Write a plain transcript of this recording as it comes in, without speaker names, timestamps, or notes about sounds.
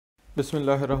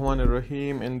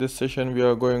Bismillahirrahmanirrahim. In this session, we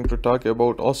are going to talk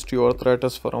about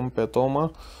osteoarthritis from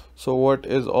Pathoma. So, what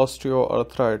is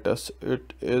osteoarthritis?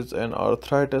 It is an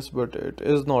arthritis, but it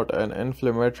is not an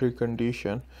inflammatory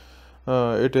condition.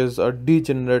 It is a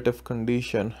degenerative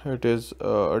condition. It is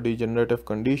a degenerative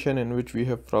condition in which we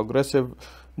have progressive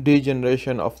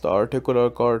degeneration of the articular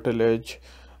cartilage,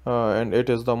 and it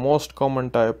is the most common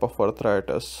type of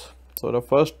arthritis. So the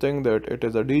first thing, that it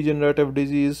is a degenerative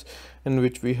disease in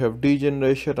which we have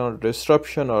degeneration or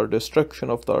disruption or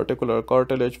destruction of the articular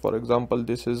cartilage. For example,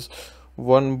 this is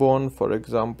one bone. For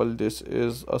example, this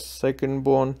is a second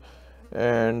bone,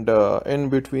 and in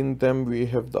between them we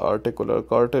have the articular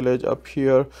cartilage up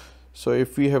here. So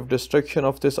if we have destruction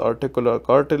of this articular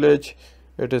cartilage,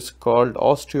 it is called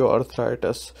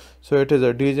osteoarthritis. So it is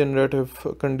a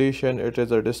degenerative condition, it is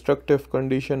a destructive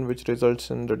condition which results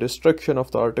in the destruction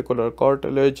of the articular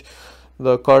cartilage.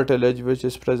 The cartilage which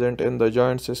is present in the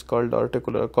joints is called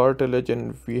articular cartilage,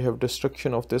 and we have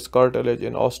destruction of this cartilage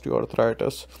in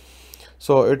osteoarthritis.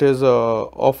 So it is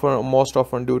most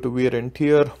often due to wear and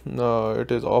tear.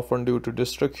 It is often due to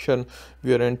destruction.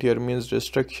 Wear and tear means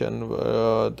destruction.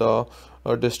 The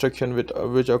destruction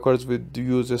which occurs with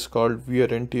use is called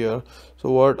wear and tear.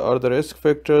 So what are the risk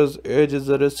factors? Age is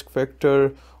a risk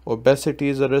factor, obesity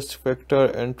is a risk factor,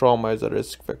 and trauma is a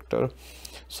risk factor.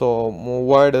 So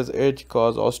why does age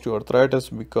cause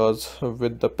osteoarthritis? Because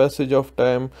with the passage of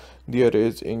time, there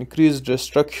is increased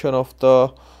destruction of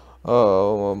the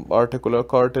articular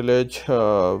cartilage.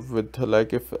 With,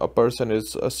 like, if a person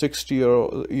is 60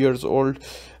 years old,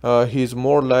 he is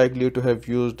more likely to have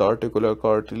used articular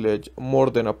cartilage more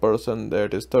than a person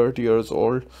that is 30 years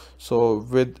old. So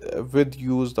with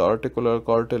use, the articular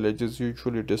cartilage is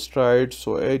usually destroyed.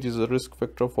 So age is a risk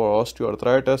factor for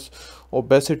osteoarthritis.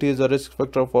 Obesity is a risk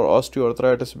factor for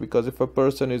osteoarthritis, because if a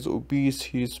person is obese,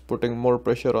 he is putting more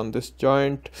pressure on this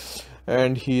joint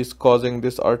and he is causing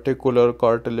this articular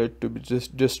cartilage to be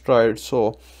just destroyed.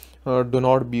 So do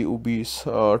not be obese.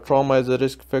 Trauma is a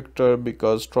risk factor,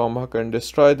 because trauma can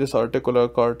destroy this articular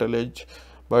cartilage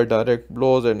by direct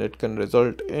blows, and it can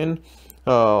result in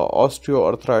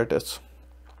osteoarthritis.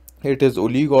 It is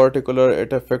oligoarticular.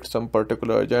 It affects some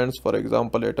particular joints. For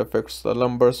example, it affects the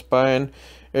lumbar spine,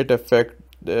 it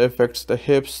affects the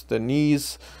hips, the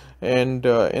knees, and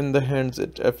in the hands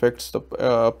it affects the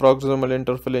proximal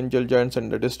interphalangeal joints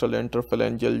and the distal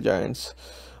interphalangeal joints.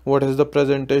 What is the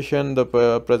presentation? The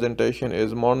presentation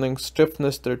is morning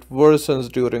stiffness that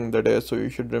worsens during the day. So you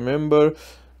should remember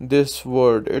this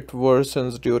word, it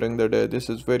worsens during the day. This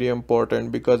is very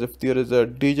important, because if there is a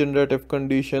degenerative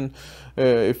condition,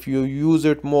 if you use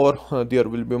it more, there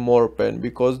will be more pain,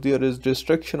 because there is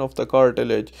destruction of the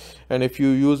cartilage, and if you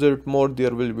use it more,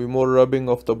 there will be more rubbing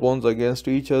of the bones against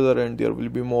each other and there will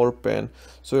be more pain.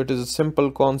 So it is a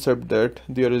simple concept that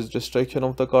there is destruction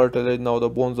of the cartilage. Now the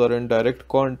bones are in direct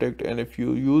contact, and if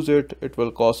you use it, it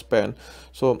will cause pain.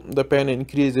 So the pain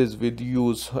increases with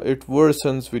use, it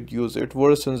worsens with use, it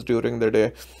worsens during the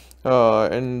day,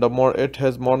 and it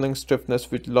has morning stiffness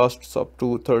which lasts up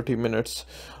to 30 minutes.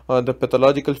 The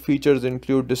pathological features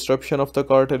include disruption of the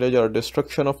cartilage or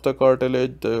destruction of the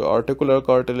cartilage, the articular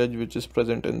cartilage which is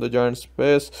present in the joint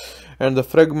space, and the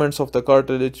fragments of the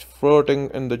cartilage floating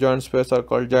in the joint space are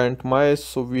called giant mice.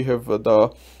 So we have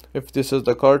if this is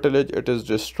the cartilage, it is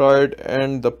destroyed,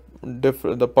 and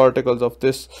the particles of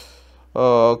this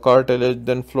cartilage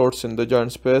then floats in the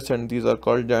joint space, and these are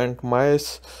called giant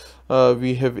mice.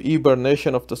 We have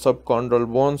eburnation of the subchondral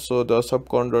bone. So the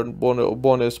subchondral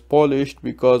bone is polished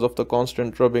because of the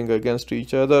constant rubbing against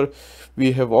each other.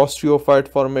 We have osteophyte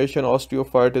formation.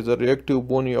 Osteophyte is a reactive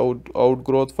bony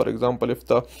outgrowth. For example, if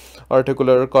the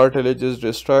articular cartilage is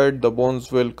destroyed, the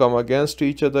bones will come against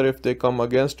each other. If they come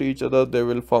against each other, they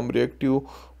will form reactive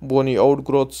bony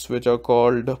outgrowths which are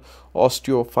called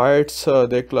osteophytes.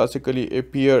 They classically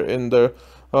appear in the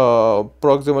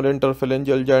proximal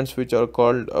interphalangeal joints which are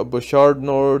called Bouchard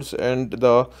nodes, and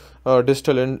the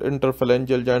distal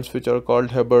interphalangeal joints which are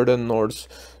called Heberden nodes.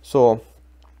 So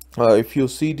if you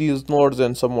see these nodes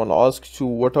and someone asks you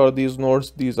what are these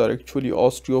nodes, these are actually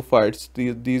osteophytes.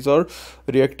 These are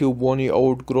reactive bony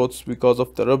outgrowths because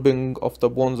of the rubbing of the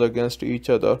bones against each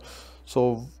other.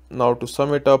 So now to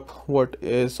sum it up, what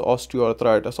is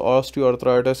osteoarthritis?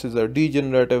 Osteoarthritis is a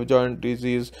degenerative joint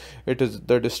disease. It is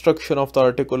the destruction of the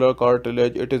articular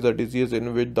cartilage. It is a disease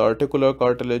in which the articular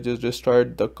cartilage is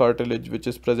destroyed. The cartilage which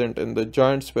is present in the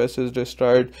joint space is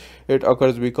destroyed. It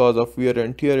occurs because of wear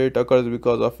and tear. It occurs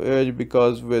because of age,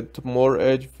 because with more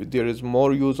age there is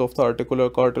more use of the articular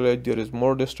cartilage, there is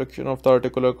more destruction of the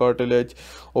articular cartilage.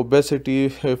 Obesity,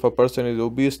 if a person is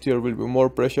obese, there will be more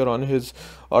pressure on his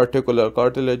articular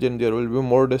cartilage collagen, there will be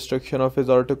more destruction of his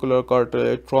articular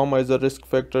cartilage. Trauma is a risk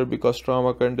factor because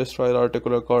trauma can destroy the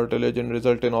articular cartilage and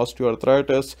result in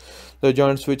osteoarthritis. The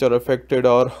joints which are affected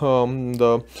are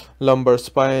the lumbar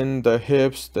spine, the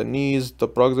hips, the knees, the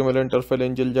proximal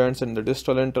interphalangeal joints, and the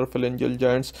distal interphalangeal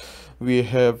joints. We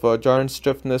have joint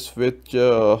stiffness which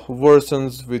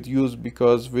worsens with use,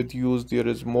 because with use there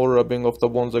is more rubbing of the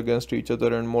bones against each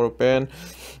other and more pain.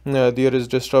 There is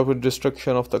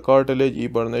destruction of the cartilage,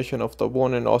 eburnation of the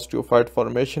bone, and osteophyte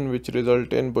formation, which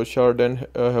result in Bouchard and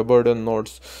Heberden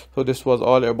nodes. So this was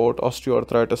all about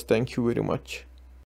osteoarthritis. Thank you very much.